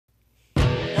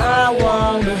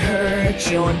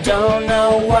hurt you and don't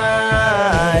know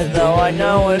why. Though I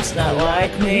know it's not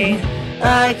like me,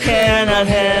 I cannot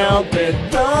help it,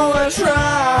 though I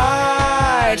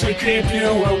try to keep you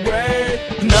away.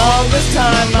 And all this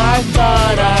time I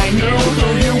thought I knew who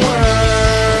you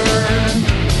were,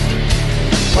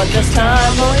 but this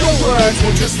time all your words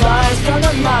were just lies from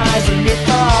the lies, and your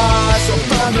thoughts so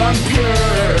far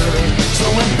unpure. So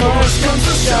when push comes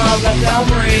to shove, I found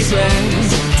reasons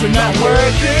to not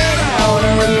work it out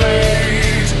or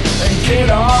relate, and get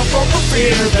off of the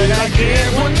fear that I get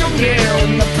when you're near,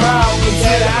 and the problems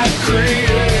that I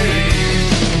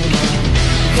create.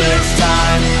 This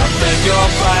time, I think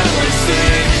you'll finally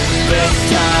see. This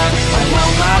time, I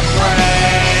will not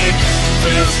break.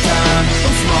 This time,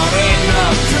 I'm smart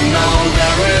enough to know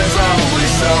there is only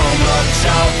so much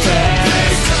I'll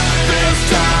take. This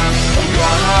time, I'm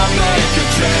gonna make a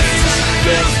change.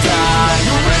 This time,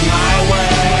 you're in my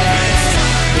way.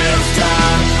 This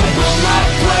time, I will not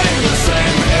play the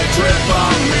same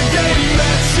head-trip-on-me game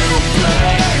that you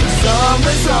play. Some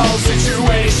resolve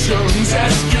situations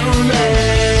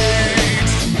escalate.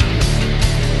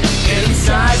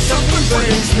 Inside something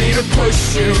brings me to push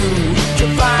you, to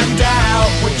find out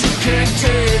what you can't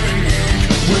take.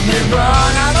 When we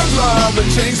run out of love and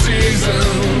change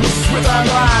seasons, with our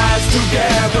lives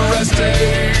together at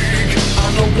stake.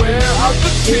 I'm aware of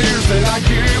the tears that I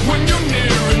give when you're near.